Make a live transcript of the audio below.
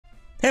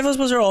Hey folks,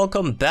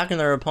 welcome back in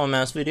another Pawn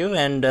Mass video,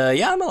 and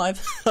yeah, I'm alive.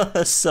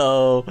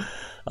 So,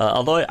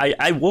 although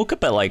I woke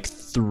up at like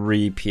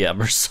 3 p.m.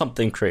 or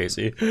something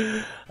crazy.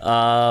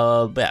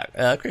 But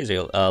yeah, crazy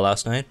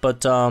last night.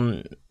 But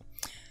today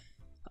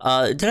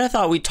I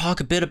thought we'd talk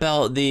a bit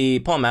about the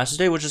Pawn Masters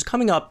Day, which is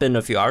coming up in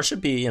a few hours.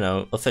 Should be,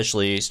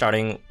 officially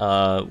starting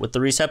with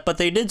the reset, but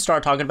they did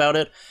start talking about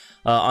it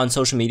on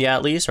social media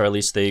at least, or at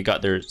least they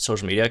got their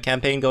social media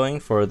campaign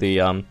going for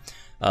the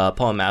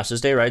Pawn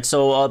Masters Day, right?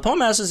 So Pawn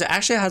Masters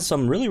actually has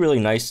some really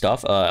nice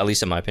stuff, at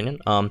least in my opinion.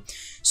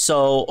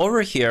 So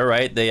over here,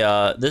 right, they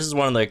this is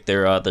one of like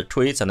their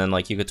tweets, and then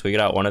like you could tweet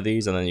out one of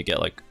these, and then you get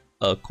like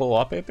a cool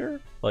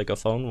wallpaper, like a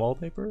phone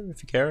wallpaper,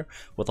 if you care,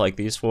 with like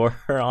these four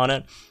on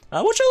it,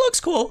 which it looks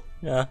cool.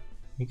 Yeah,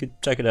 you could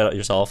check it out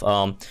yourself.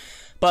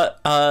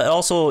 But it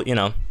also,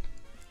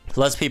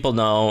 lets people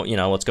know,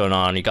 what's going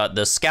on. You got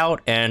the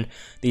scout and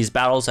these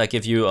battles that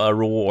give you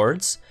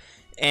rewards.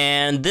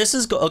 And this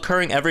is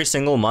occurring every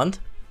single month,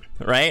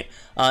 right?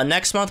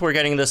 Next month, we're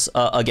getting this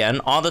again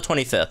on the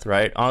 25th,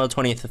 right? On the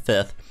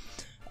 25th.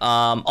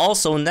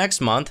 Also, next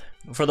month,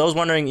 for those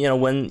wondering,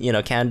 when,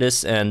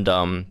 Candace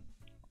and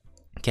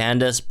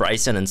Candace,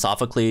 Bryson, and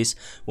Sophocles,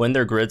 when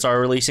their grids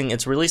are releasing,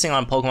 it's releasing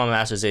on Pokemon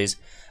Masters Days,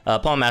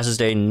 Pokemon Masters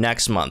Day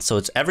next month. So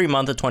it's every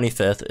month, the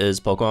 25th is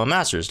Pokemon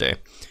Masters Day,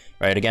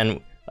 right?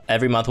 Again,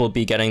 every month we'll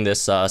be getting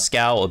this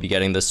scout, we'll be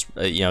getting this,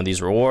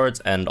 these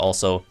rewards, and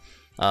also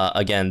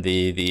again,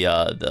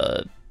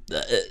 the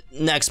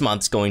next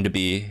month's going to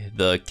be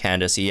the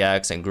Candace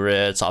EX and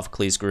grid,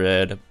 Sophocles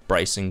grid,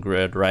 Bryson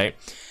grid, right?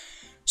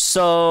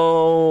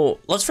 So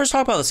let's first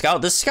talk about the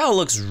scout. This scout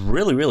looks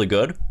really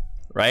good,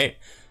 right?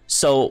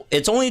 So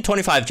it's only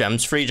 25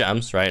 gems, free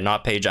gems, right?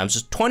 Not paid gems,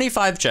 just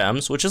 25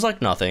 gems, which is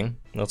like nothing.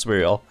 Let's be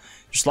real.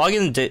 Just log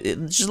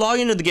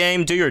into the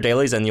game, do your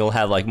dailies, and you'll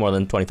have like more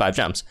than 25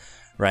 gems,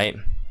 right?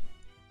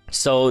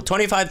 So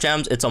 25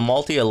 gems. It's a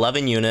multi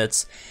 11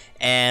 units.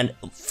 And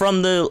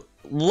from the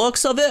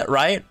looks of it,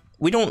 right,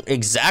 we don't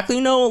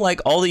exactly know like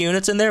all the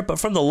units in there, but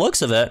from the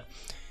looks of it,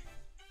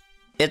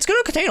 it's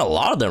gonna contain a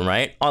lot of them,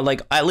 right? On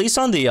like at least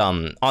on the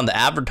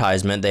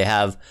advertisement, they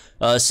have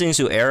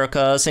Singsu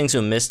Erica,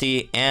 Singsu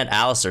Misty, and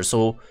Alistair.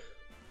 So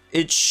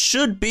it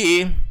should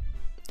be,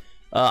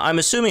 I'm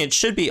assuming it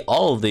should be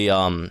all of the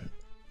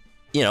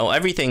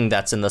everything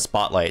that's in the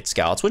Spotlight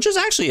Scouts, which is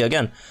actually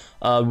again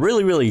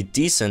really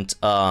decent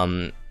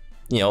pull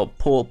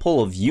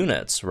of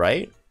units,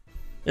 right?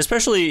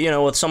 Especially,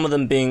 with some of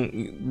them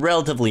being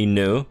relatively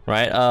new,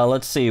 right?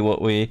 Let's see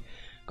what we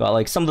got,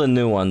 like some of the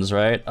new ones,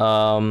 right?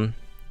 The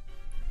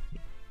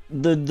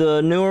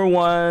newer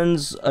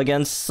ones,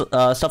 against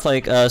stuff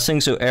like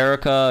Singsu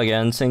Erica,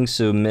 again,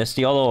 Singsu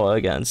Misty, although,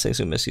 again,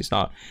 Singsu Misty's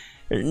not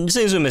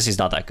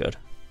that good,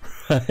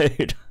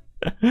 right?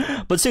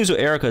 But Singsu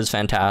Erica is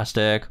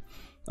fantastic.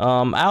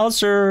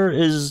 Alistair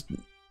is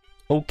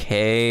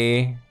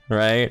okay,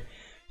 right?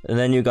 And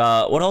then you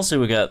got, what else did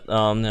we get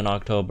in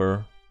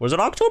October? Was it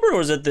October or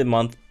was it the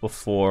month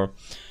before?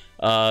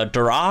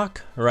 Duroc,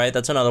 right?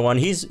 That's another one.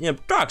 He's,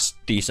 Duroc's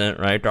decent,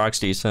 right? Duroc's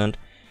decent.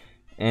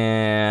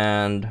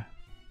 And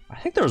I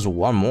think there was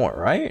one more,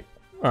 right?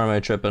 Or am I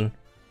tripping?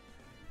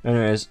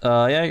 Anyways,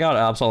 yeah, you got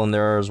Absol in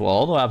there as well.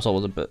 Although Absol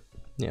was a bit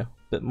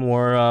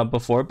more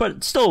before,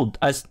 but still,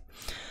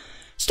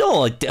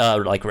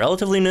 like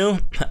relatively new,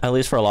 at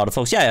least for a lot of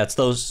folks. Yeah, it's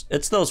those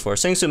four: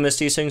 Singsu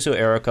Misty, Singsu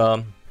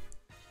Erica,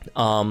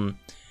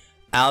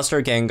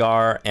 Alistair,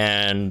 Gengar,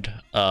 and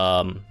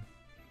Duroc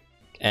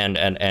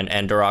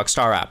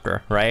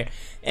Staraptor, right?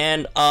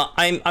 And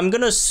I'm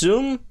gonna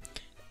assume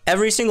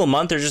every single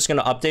month they're just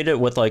gonna update it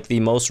with like the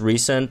most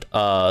recent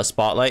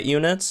Spotlight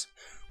units,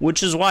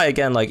 which is why,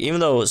 again, like even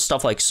though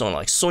stuff like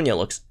Sonia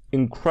looks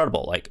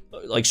incredible,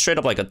 like straight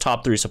up like a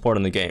top 3 support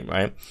in the game,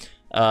 right?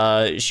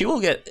 She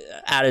will get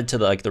added to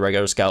the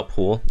regular scout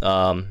pool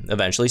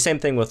eventually. Same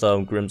thing with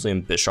Grimsley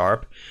and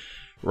Bisharp,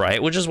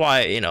 right? Which is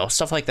why,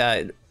 stuff like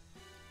that,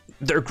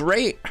 they're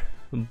great,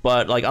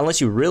 but like unless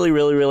you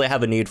really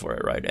have a need for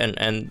it, right?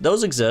 And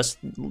those exist,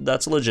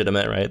 that's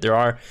legitimate, right? There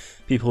are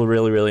people who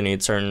really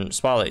need certain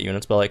Spotlight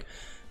units, but like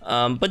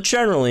but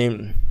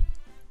generally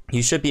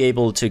you should be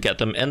able to get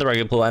them in the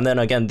regular pool. And then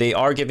again, they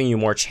are giving you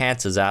more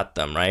chances at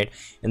them, right?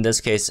 In this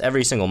case,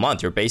 every single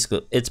month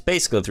it's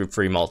basically through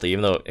free multi,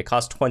 even though it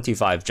costs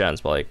 25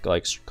 gems. But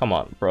like come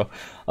on, bro,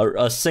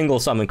 a single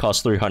summon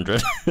costs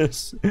 300.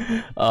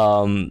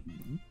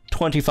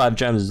 25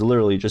 gems is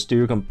literally just do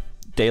your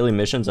daily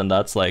missions, and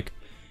that's like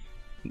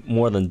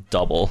more than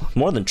triple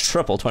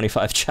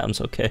 25 gems.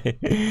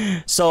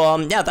 Okay. So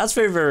yeah, that's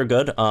very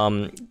good.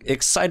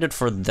 Excited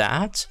for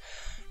that,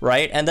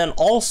 right? And then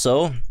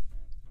also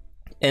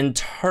in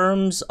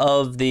terms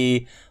of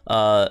the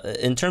other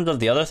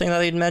thing that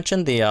they'd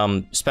mentioned,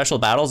 the special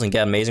battles and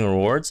get amazing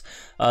rewards,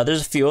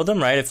 there's a few of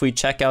them, right? If we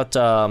check out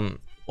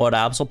what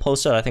Absol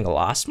posted, I think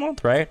last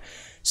month, right?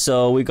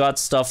 So we got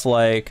stuff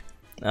like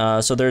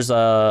so there's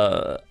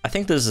I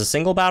think there's a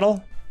single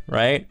battle,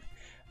 right?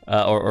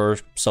 Or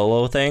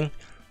solo thing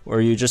where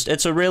you just,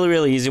 it's a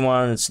really easy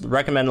one. It's the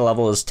recommended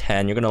level is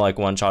 10. You're gonna like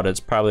one shot. It's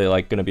probably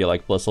like gonna be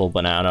like Blissful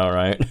Banana,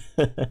 right?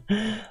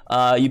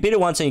 You beat it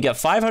once and you get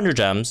 500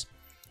 gems,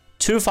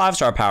 2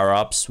 5-star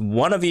power-ups,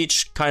 1 of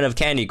each kind of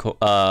candy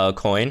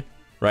coin,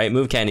 right?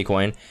 Move candy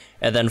coin,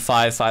 and then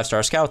 5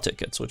 5-star scout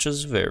tickets, which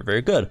is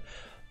very good.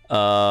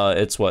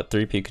 It's what,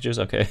 3 Pikachus?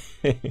 Okay.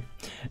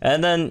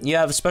 And then you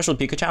have special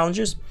Pika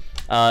challenges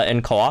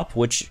in co-op,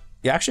 which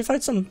you actually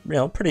fight some, you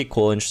know, pretty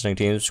cool, interesting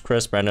teams.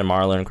 Chris, Brendan,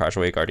 Marlon,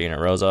 Crushaway, Gardena,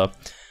 and Rosa.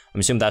 I'm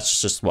assuming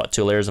that's just what,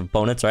 2 layers of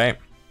opponents, right?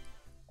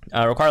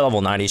 Require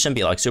level 90. Shouldn't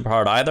be like super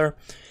hard either.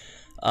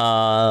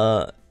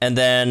 And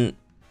then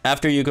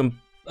after you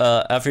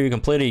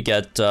complete it, you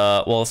get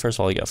well, first of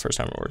all, you get first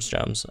time rewards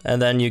gems,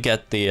 and then you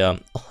get the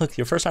look,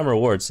 your first time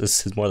rewards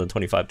is more than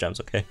 25 gems.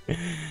 Okay. And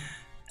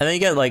then you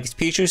get like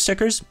Pikachu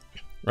stickers,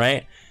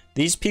 right?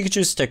 These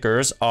Pikachu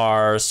stickers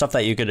are stuff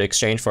that you could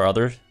exchange for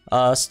other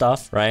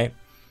stuff, right?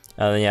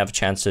 And then you have a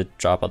chance to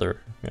drop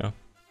other, you know,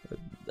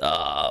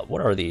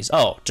 what are these?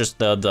 Oh, just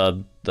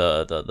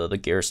the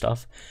gear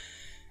stuff.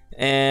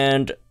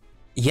 And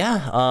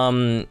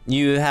yeah,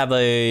 you have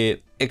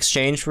a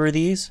exchange for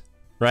these,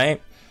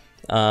 right?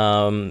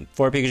 4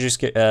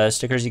 Pikachu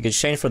stickers you could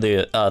exchange for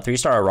the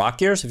 3-star rock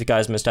gears if you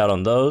guys missed out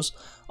on those.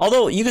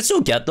 Although you could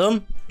still get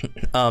them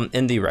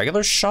in the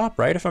regular shop,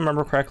 right? If I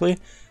remember correctly.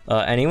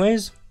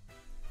 Anyways,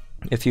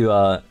 if you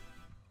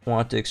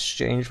want to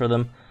exchange for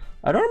them,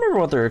 I don't remember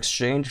what they're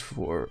exchanged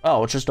for.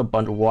 Oh, it's just a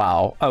bunch.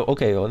 Wow. Oh,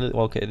 okay.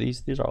 Okay.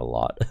 These are a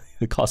lot.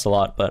 It costs a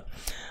lot, but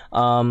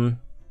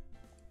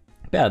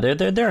yeah,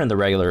 they're in the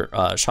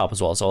regular shop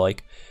as well. So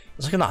like,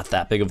 it's like not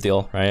that big of a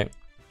deal, right?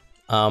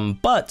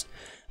 But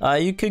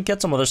you could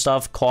get some other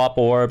stuff. Co-op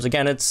orbs.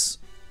 Again, it's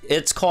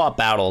co-op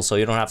battle, so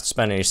you don't have to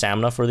spend any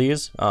stamina for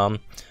these.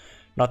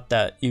 Not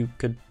that you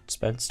could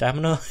spend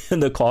stamina in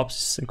the co-op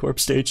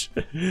stage.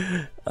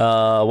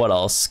 What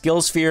else?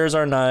 Skill spheres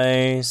are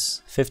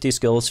nice. 50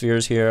 skill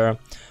spheres here.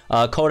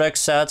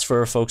 Codex sets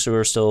for folks who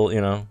are still,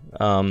 you know,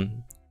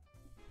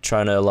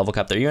 trying to level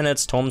cap their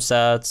units. Tome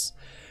sets,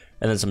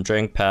 and then some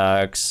drink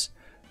packs.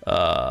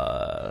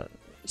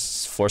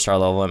 4-star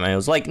level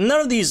manuals. Like, none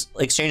of these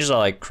exchanges are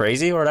like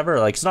crazy or whatever.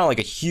 Like, it's not like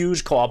a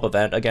huge co-op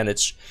event. Again,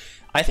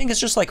 I think it's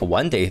just like a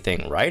one-day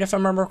thing, right? If I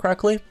remember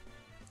correctly,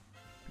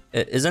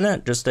 isn't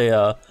it? Just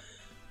a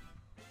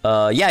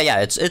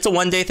yeah, it's a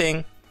one-day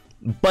thing.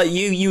 But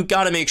you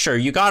gotta make sure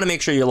you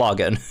log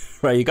in,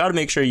 right? You gotta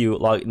make sure you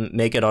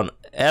make it on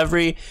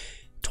every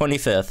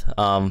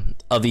 25th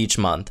of each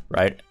month,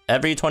 right?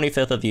 Every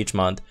 25th of each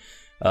month.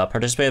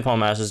 Participate upon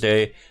Masters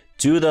Day.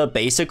 Do the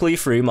basically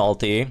free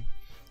multi,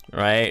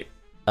 right?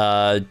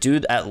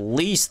 Do at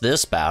least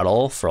this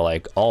battle for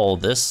like all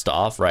this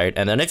stuff, right?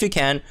 And then if you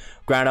can,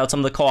 grind out some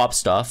of the co-op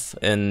stuff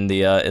in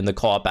the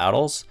co-op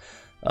battles.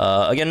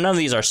 Again, none of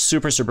these are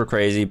super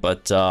crazy,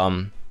 but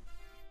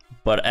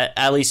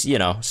at least, you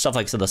know, stuff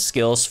like the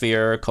skill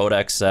sphere,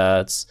 codex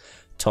sets,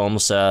 tome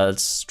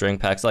sets,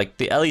 drink packs, like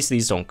at least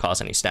these don't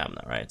cost any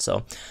stamina, right?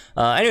 So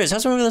anyways,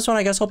 that's what this one,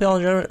 I guess. Hope y'all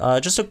enjoy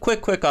it. Just a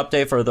quick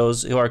update for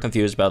those who are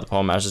confused about the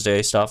Pokemon Masters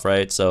Day stuff,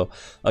 right? So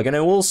again,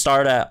 it will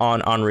start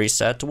on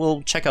reset.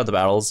 We'll check out the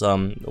battles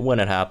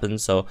when it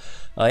happens. So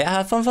yeah,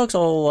 have fun, folks.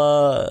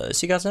 I'll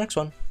see you guys in the next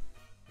one.